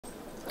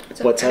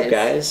What's up,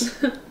 guys?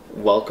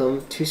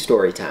 Welcome to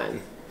story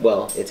time.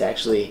 Well, it's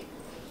actually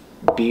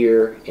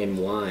beer and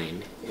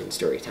wine in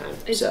story time.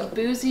 It's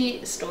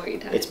boozy story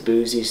time. It's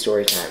boozy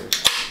story time.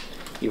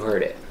 You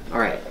heard it. All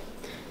right.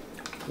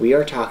 We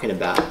are talking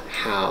about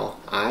how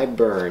I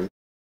burned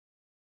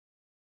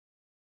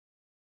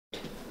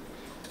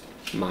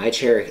my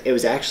Cherokee. It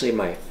was actually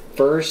my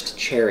first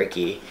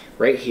Cherokee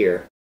right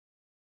here.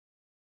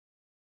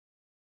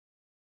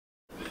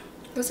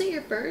 Was it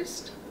your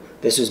first?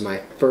 This was my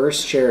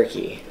first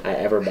Cherokee I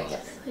ever bought.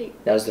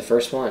 That was the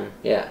first one,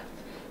 yeah.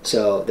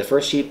 So the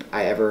first Jeep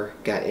I ever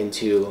got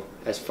into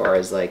as far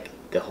as like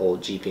the whole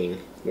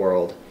Jeeping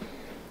world.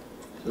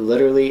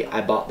 Literally,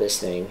 I bought this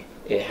thing.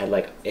 It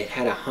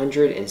had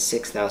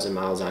 106,000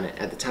 miles on it.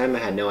 At the time, I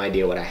had no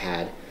idea what I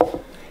had.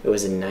 It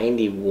was a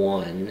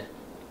 91,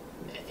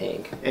 I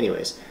think.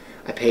 Anyways,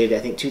 I paid, I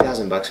think,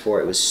 2,000 bucks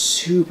for it. It was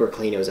super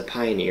clean. It was a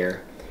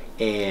Pioneer.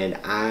 And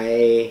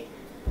I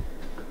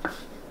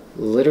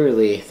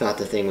literally thought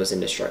the thing was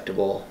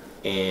indestructible.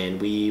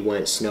 And we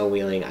went snow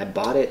wheeling. I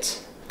bought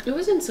it. It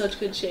was in such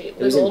good shape.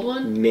 It was old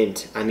one?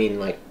 Mint. I mean,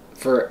 like,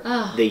 for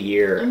the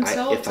year. I'm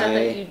so upset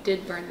that you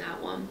did burn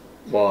that one.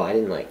 Well, I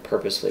didn't, like,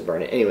 purposely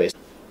burn it. Anyways,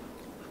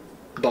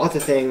 bought the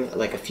thing,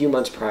 like, a few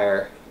months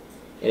prior,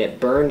 and it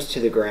burned to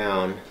the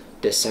ground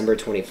December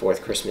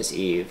 24th, Christmas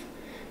Eve.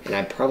 And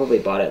I probably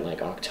bought it in,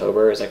 like,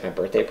 October. It was, like, my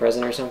birthday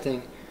present or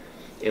something.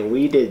 And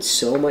we did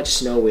so much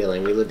snow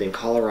wheeling. We lived in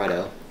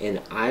Colorado, and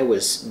I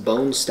was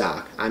bone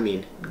stock. I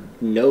mean,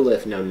 no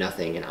lift, no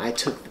nothing. And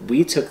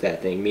we took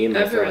that thing, me and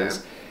my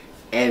friends,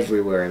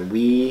 everywhere. And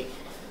we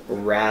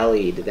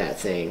rallied that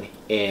thing,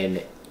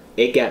 and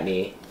it got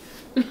me.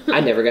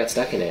 I never got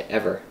stuck in it,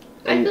 ever.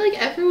 I feel like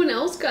everyone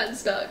else got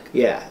stuck.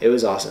 Yeah, it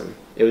was awesome.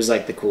 It was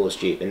like the coolest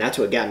Jeep, and that's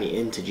what got me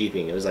into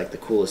Jeeping. It was like the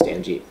coolest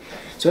damn Jeep.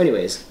 So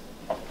anyways,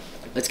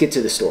 let's get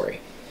to the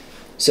story.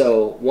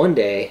 So one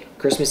day,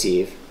 Christmas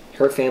Eve,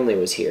 her family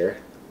was here.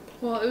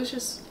 Well, it was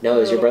just... No,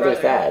 it was your brother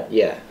Thad.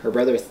 Yeah, her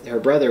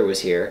brother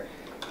was here,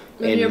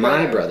 and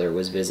my brother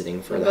was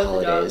visiting for the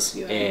holidays.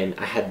 And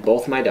I had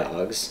both my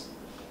dogs.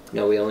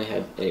 No, we only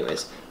had,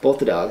 anyways, both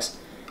the dogs.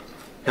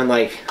 I'm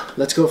like,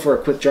 let's go for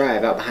a quick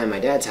drive out behind my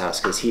dad's house,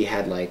 because he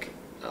had like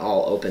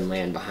all open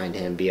land behind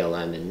him,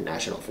 BLM and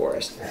National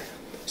Forest.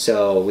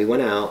 So we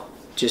went out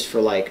just for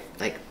like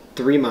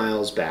 3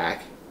 miles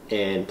back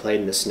and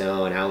played in the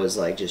snow, and I was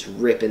like just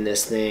ripping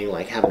this thing,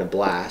 like having a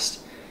blast.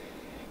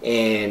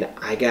 And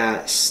I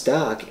got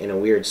stuck in a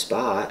weird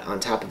spot on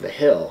top of a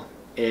hill,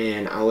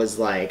 and I was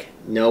like,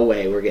 no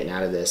way we're getting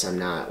out of this. I'm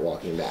not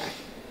walking back.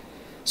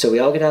 So we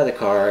all get out of the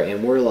car,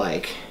 and we're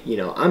like, you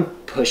know, I'm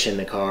pushing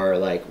the car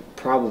like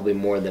probably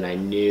more than I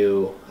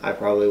knew I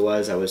probably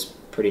was. I was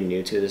pretty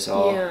new to this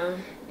all. Yeah.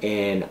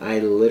 And I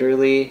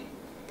literally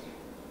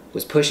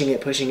was pushing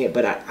it,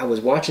 but I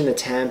was watching the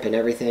temp and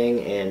everything,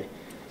 and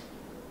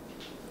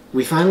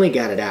we finally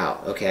got it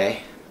out,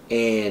 okay?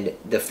 And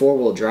the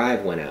 4-wheel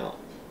drive went out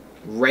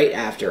right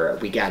after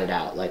we got it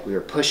out. Like, we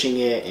were pushing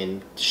it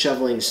and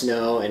shoveling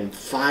snow, and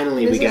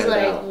finally we got it out. This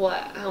is like,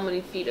 what, how many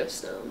feet of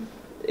snow?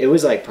 It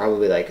was like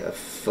probably like 1.5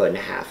 foot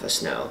of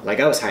snow. Like,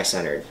 I was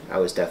high-centered. I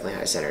was definitely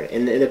high-centered.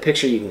 In the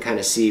picture, you can kind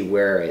of see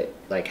where it,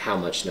 like, how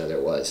much snow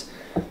there was.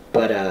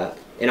 But,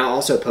 and I'll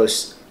also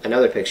post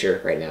another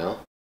picture right now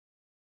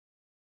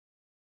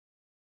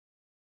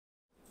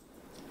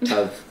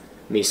of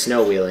me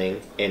snow wheeling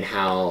and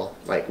how,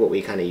 like, what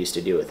we kind of used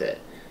to do with it.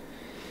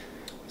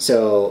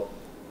 So,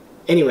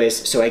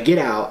 anyways, so I get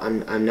out.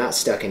 I'm not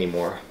stuck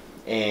anymore.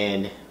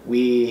 And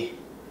the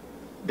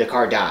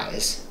car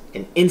dies.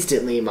 And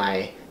instantly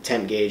my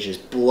temp gauge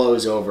just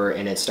blows over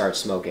and it starts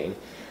smoking.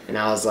 And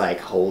I was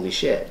like, holy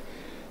shit.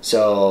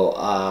 So,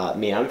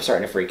 I'm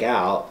starting to freak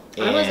out.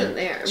 And I wasn't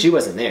there. She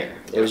wasn't there.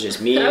 It was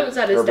just me, her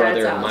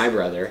brother, and my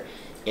brother,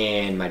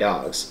 and my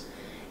dogs.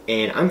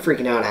 And I'm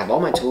freaking out. I have all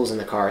my tools in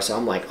the car, so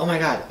I'm like, oh my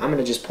god, I'm going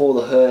to just pull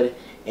the hood.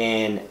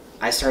 And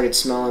I started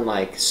smelling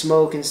like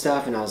smoke and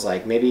stuff, and I was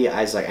like,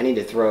 I need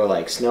to throw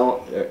like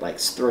snow, or, like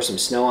throw some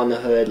snow on the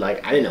hood.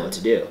 Like, I didn't know what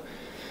to do.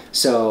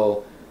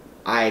 So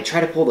I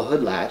tried to pull the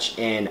hood latch,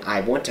 and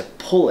I went to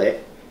pull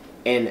it,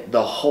 and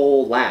the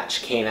whole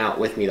latch came out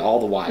with me, all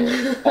the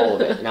wire, all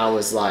of it. And I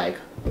was like,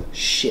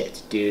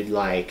 shit, dude.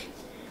 Like,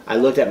 I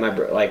looked at my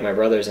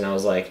brothers, and I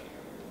was like,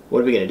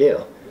 what are we gonna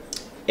do?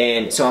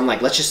 And so I'm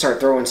like, let's just start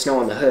throwing snow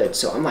on the hood.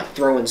 So I'm like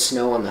throwing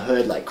snow on the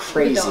hood like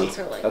crazy. The dogs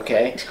are like,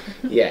 okay,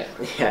 yeah,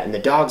 and the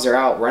dogs are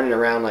out running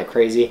around like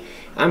crazy.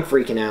 I'm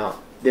freaking out.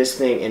 This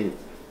thing,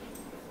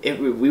 and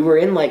we were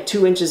in like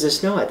 2 inches of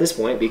snow at this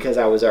point because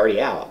I was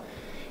already out.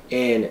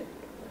 And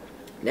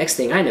next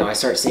thing I know, I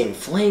start seeing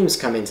flames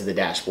come into the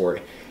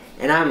dashboard.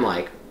 And I'm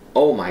like,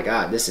 oh my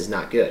god, this is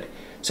not good.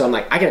 So I'm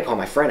like, I gotta call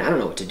my friend. I don't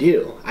know what to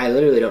do. I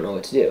literally don't know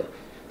what to do.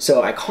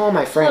 So I call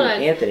my friend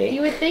Anthony.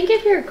 You would think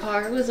if your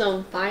car was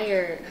on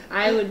fire,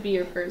 I would be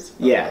your first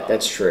phone Yeah, call.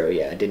 that's true.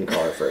 Yeah, I didn't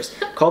call her first.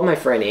 Called my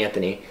friend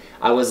Anthony.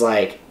 I was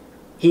like,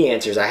 he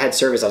answers. I had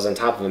service. I was on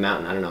top of a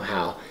mountain. I don't know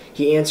how.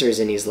 He answers,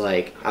 and he's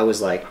like, I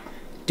was like,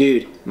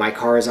 dude, my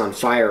car is on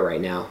fire right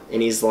now.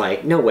 And he's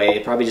like, no way,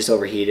 it probably just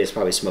overheated, it's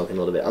probably smoking a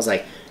little bit. I was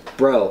like,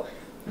 bro,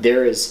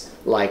 there is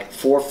like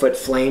 4-foot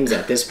flames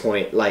at this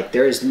point. Like,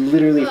 there is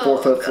literally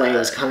 4-foot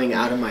flames coming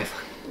out of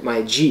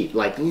my Jeep,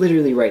 like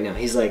literally right now.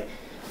 He's like,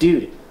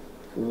 dude,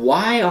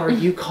 why are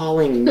you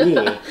calling me?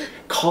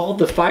 Call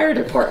the fire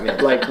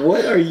department. Like,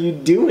 what are you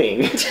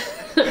doing?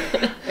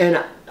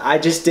 And I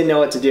just didn't know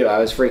what to do. I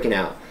was freaking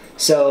out.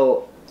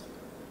 So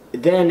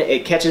then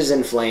it catches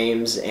in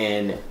flames,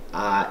 and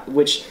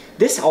which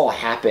this all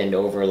happened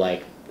over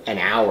like an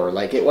hour.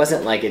 Like, it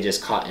wasn't like it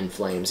just caught in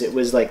flames. It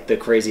was like the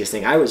craziest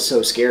thing. I was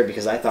so scared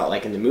because I thought,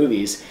 like in the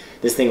movies,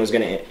 this thing was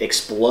gonna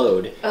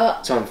explode.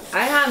 So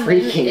I have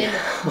been in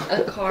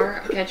a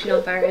car catching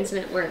on fire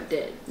incident where it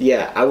did.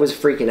 Yeah, I was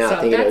freaking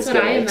out, thinking it was gonna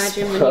explode. That's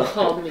what I imagined when you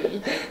called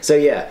me. So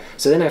yeah,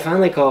 so then I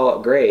finally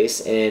call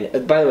Grace,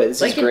 and by the way, this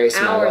is Grace,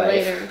 my wife. Like an hour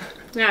later.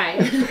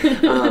 Right.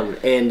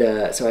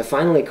 So I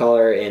finally call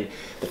her, and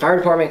the fire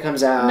department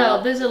comes out.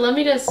 No, this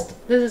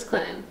is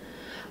Clinton.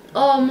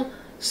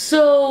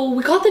 So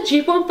we caught the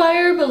Jeep on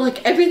fire, but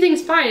like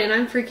everything's fine, and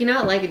I'm freaking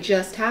out like it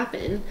just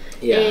happened.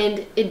 Yeah.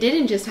 And it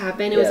didn't just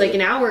happen. It was like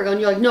an hour ago,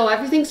 and you're like, no,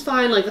 everything's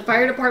fine. Like the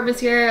fire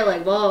department's here.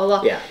 Like blah blah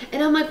blah. Yeah.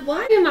 And I'm like,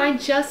 why am I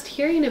just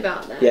hearing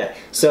about that? Yeah.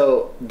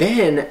 So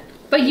then.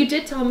 But you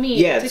did tell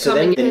me. Yeah. So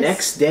then the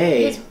next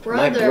day,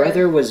 my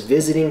brother was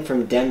visiting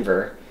from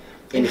Denver.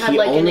 And he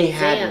like only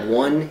had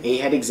one. He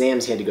had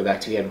exams he had to go back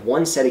to. He had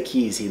one set of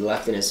keys he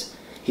left in his.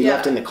 He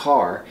left in the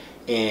car,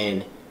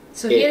 and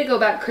so he had to go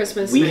back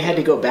Christmas. We had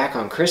to go back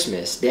on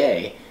Christmas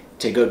Day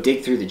to go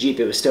dig through the Jeep.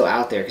 It was still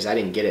out there because I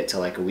didn't get it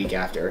till like a week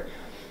after,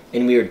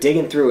 and we were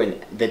digging through.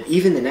 And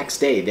even the next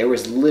day, there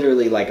was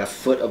literally like a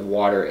foot of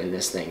water in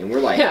this thing, and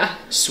we're like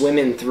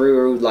swimming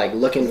through, like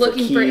looking for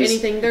keys. For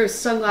anything. There was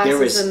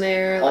sunglasses in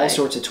there. All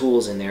sorts of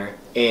tools in there,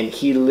 and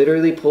he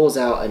literally pulls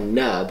out a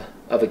nub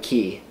of a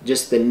key,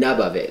 just the nub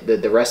of it.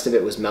 The rest of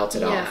it was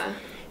melted off,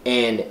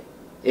 and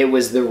it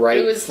was the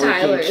right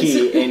freaking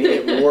key, and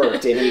it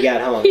worked, and he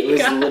got home. It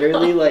was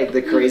literally like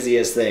the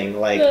craziest thing.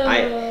 Like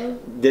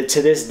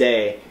to this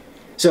day.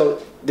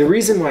 So the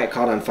reason why it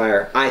caught on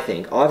fire, I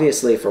think,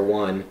 obviously for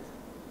one,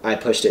 I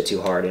pushed it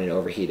too hard and it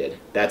overheated.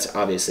 That's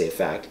obviously a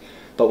fact.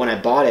 But when I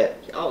bought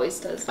it,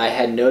 always does. I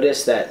had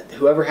noticed that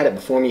whoever had it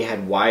before me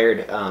had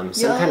wired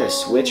some kind of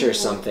switch or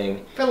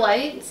something for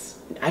lights.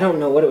 I don't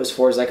know what it was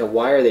for. It was like a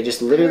wire. They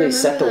just literally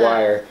set the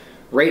wire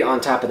right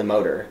on top of the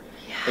motor.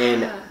 Yeah.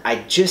 And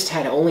I just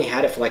had only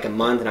had it for like a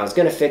month, and I was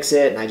going to fix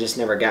it, and I just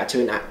never got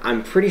to it. And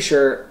I'm pretty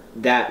sure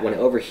that when it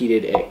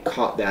overheated, it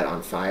caught that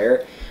on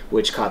fire,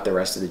 which caught the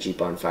rest of the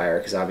Jeep on fire,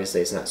 because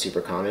obviously it's not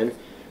super common.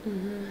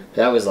 Mm-hmm.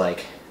 That was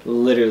like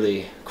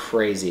literally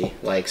crazy.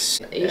 Like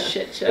a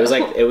shit show.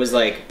 It was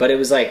like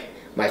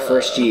my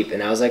first Jeep,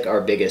 and that was like our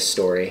biggest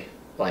story.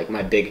 Like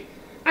my big...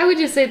 I would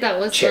just say that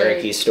was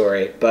Cherokee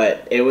story,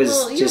 but it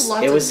was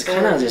it was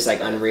kind of just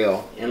like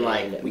unreal. And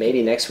like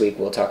maybe next week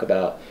we'll talk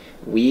about,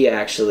 we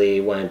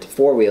actually went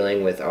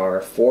four-wheeling with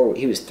our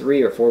he was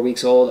 3 or 4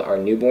 weeks old, our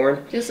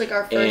newborn. Just like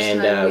our first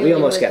time. And we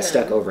almost got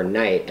stuck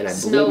overnight, and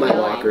I blew my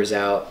lockers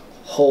out.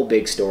 Whole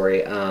big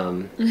story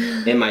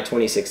in my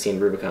 2016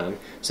 Rubicon.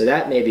 So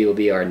that maybe will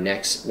be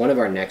one of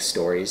our next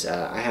stories.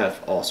 I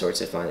have all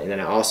sorts of fun. And then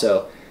I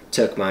also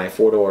took my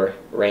 4-door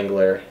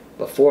Wrangler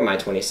before my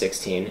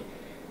 2016.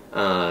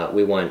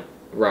 We went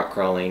rock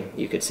crawling,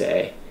 you could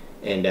say,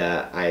 and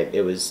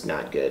it was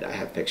not good. I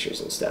have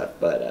pictures and stuff,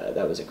 but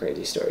that was a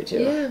crazy story too.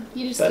 Yeah,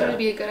 you just thought it'd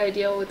be a good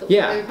idea with the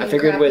weather being I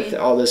figured crappy. With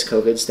all this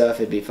COVID stuff,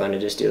 it'd be fun to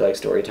just do like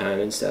story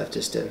time and stuff,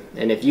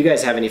 and if you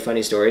guys have any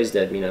funny stories,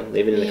 that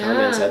leave it in the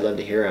comments. I'd love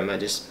to hear them.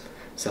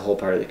 It's a whole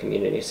part of the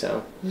community.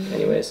 So,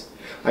 anyways,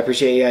 I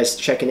appreciate you guys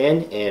checking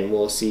in, and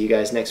we'll see you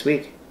guys next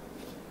week.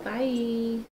 Bye.